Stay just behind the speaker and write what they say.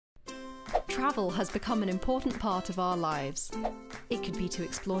Travel has become an important part of our lives. It could be to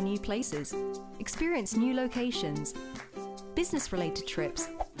explore new places, experience new locations, business-related trips,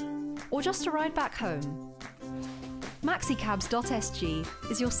 or just a ride back home. Mexicabs.sg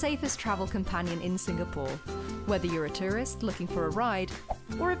is your safest travel companion in Singapore, whether you're a tourist looking for a ride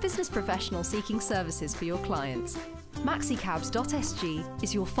or a business professional seeking services for your clients. Mexicabs.sg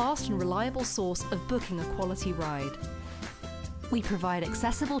is your fast and reliable source of booking a quality ride. We provide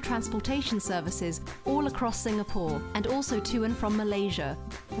accessible transportation services all across Singapore and also to and from Malaysia,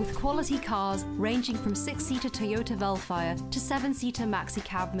 with quality cars ranging from 6-seater Toyota Velfire to 7-seater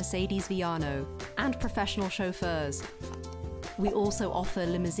Mexicab Mercedes Viano, and professional chauffeurs. We also offer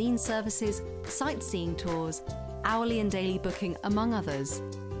limousine services, sightseeing tours, hourly and daily booking, among others.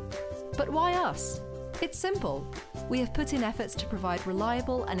 But why us? It's simple. We have put in efforts to provide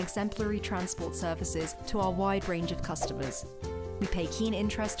reliable and exemplary transport services to our wide range of customers. We pay keen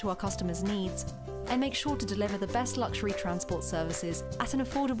interest to our customers' needs and make sure to deliver the best luxury transport services at an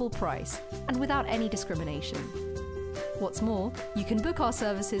affordable price and without any discrimination. What's more, you can book our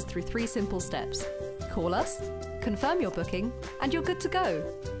services through 3 simple steps. Call us, confirm your booking, and you're good to go.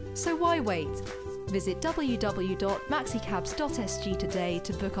 So why wait? Visit www.mexicabs.sg today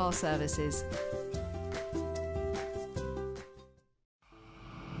to book our services.